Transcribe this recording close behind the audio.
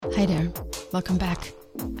Hi there, welcome back.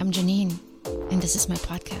 I'm Janine, and this is my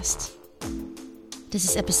podcast. This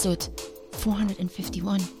is episode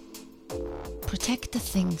 451. Protect the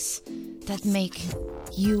things that make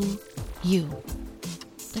you, you.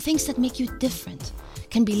 The things that make you different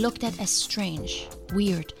can be looked at as strange,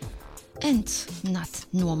 weird, and not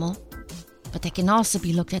normal. But they can also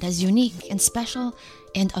be looked at as unique and special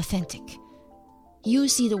and authentic. You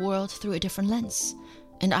see the world through a different lens.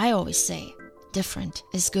 And I always say, different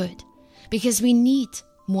is good. Because we need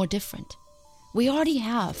more different. We already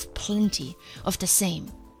have plenty of the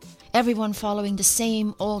same. Everyone following the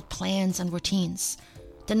same old plans and routines.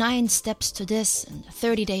 The 9 steps to this and the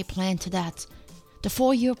 30-day plan to that. The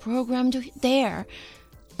 4-year program to there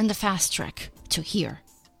and the fast track to here.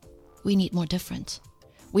 We need more different.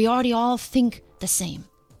 We already all think the same,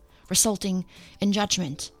 resulting in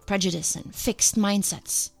judgment, prejudice, and fixed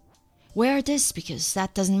mindsets. Wear this because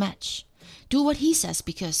that doesn't match. Do what he says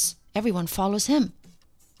because everyone follows him.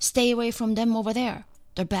 Stay away from them over there.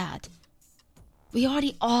 They're bad. We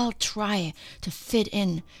already all try to fit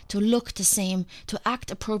in, to look the same, to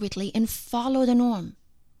act appropriately, and follow the norm.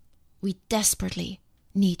 We desperately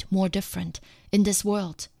need more different in this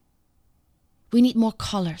world. We need more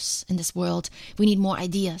colors in this world. We need more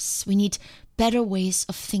ideas. We need better ways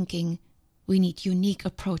of thinking. We need unique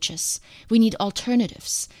approaches. We need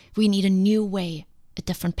alternatives. We need a new way, a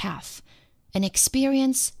different path, an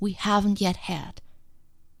experience we haven't yet had.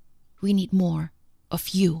 We need more of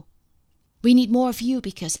you. We need more of you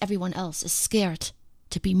because everyone else is scared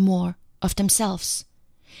to be more of themselves.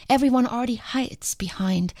 Everyone already hides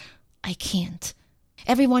behind, I can't.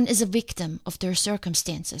 Everyone is a victim of their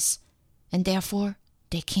circumstances. And therefore,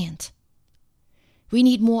 they can't. We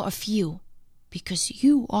need more of you, because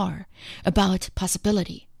you are about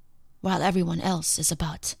possibility, while everyone else is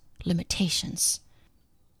about limitations.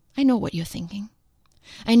 I know what you're thinking.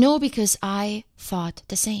 I know because I thought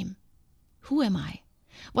the same. Who am I?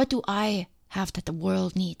 What do I have that the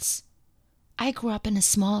world needs? I grew up in a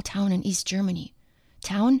small town in East Germany.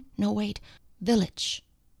 Town? No, wait. Village.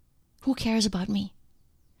 Who cares about me?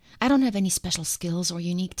 I don't have any special skills or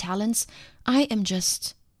unique talents. I am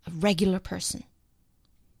just a regular person.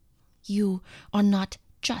 You are not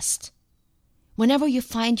just. Whenever you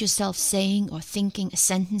find yourself saying or thinking a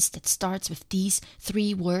sentence that starts with these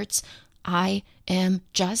 3 words, I am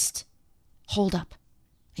just, hold up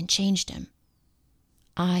and change them.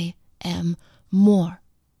 I am more.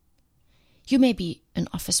 You may be an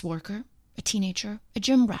office worker, a teenager, a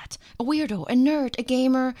gym rat, a weirdo, a nerd, a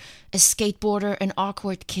gamer, a skateboarder, an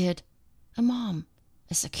awkward kid, a mom,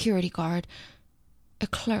 a security guard, a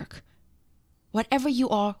clerk. Whatever you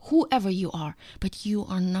are, whoever you are, but you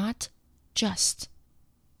are not just.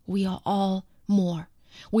 We are all more.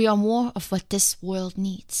 We are more of what this world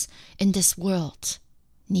needs, and this world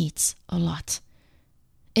needs a lot.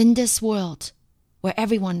 In this world, where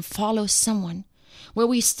everyone follows someone, where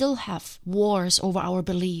we still have wars over our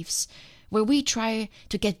beliefs, where we try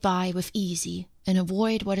to get by with easy and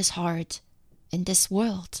avoid what is hard. In this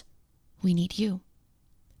world, we need you.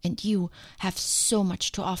 And you have so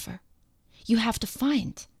much to offer. You have to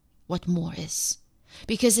find what more is.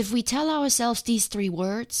 Because if we tell ourselves these 3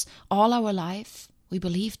 words all our life, we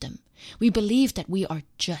believe them. We believe that we are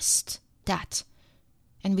just that.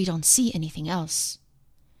 And we don't see anything else.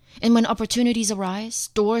 And when opportunities arise,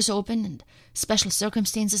 doors open, and special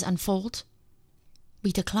circumstances unfold,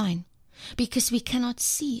 we decline. Because we cannot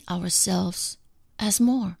see ourselves as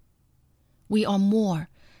more. We are more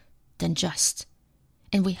than just.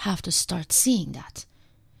 And we have to start seeing that.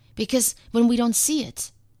 Because when we don't see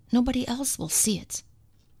it, nobody else will see it.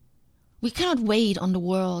 We cannot wait on the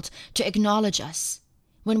world to acknowledge us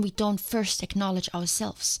when we don't first acknowledge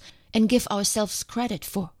ourselves and give ourselves credit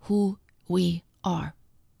for who we are.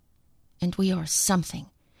 And we are something.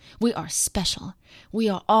 We are special. We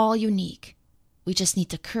are all unique. We just need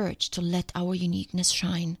the courage to let our uniqueness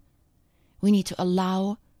shine. We need to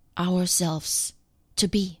allow ourselves to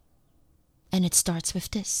be. And it starts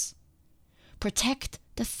with this. Protect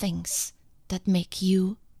the things that make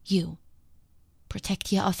you, you.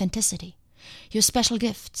 Protect your authenticity, your special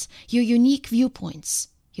gifts, your unique viewpoints,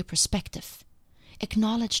 your perspective.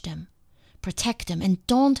 Acknowledge them, protect them, and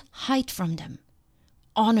don't hide from them.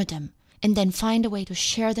 Honor them, and then find a way to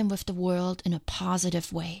share them with the world in a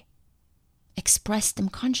positive way. Express them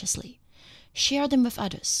consciously, share them with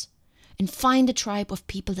others, and find a tribe of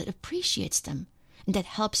people that appreciates them and that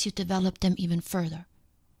helps you develop them even further.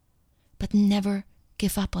 But never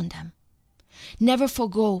give up on them. Never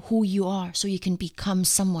forgo who you are so you can become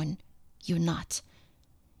someone you're not.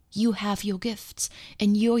 You have your gifts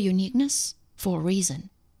and your uniqueness for a reason.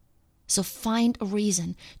 So find a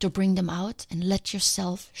reason to bring them out and let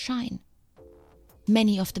yourself shine.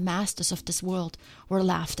 Many of the masters of this world were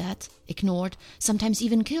laughed at, ignored, sometimes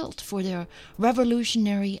even killed for their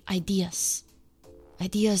revolutionary ideas.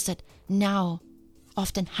 Ideas that now,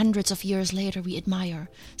 often hundreds of years later, we admire,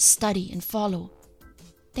 study, and follow.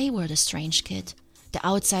 They were the strange kid, the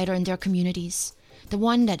outsider in their communities, the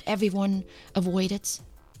one that everyone avoided.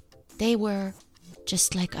 They were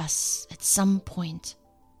just like us at some point.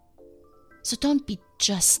 So don't be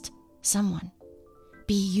just someone.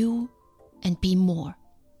 Be you and be more.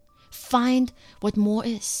 Find what more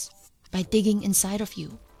is by digging inside of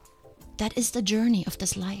you. That is the journey of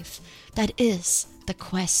this life. That is the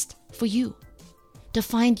quest for you. To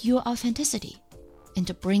find your authenticity and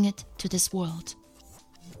to bring it to this world.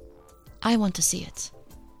 I want to see it.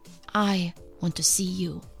 I want to see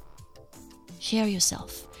you. Share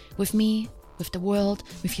yourself with me, with the world,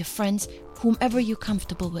 with your friends, whomever you're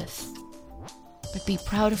comfortable with. But be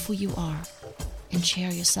proud of who you are and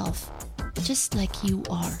share yourself just like you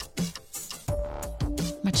are.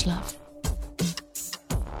 Much love.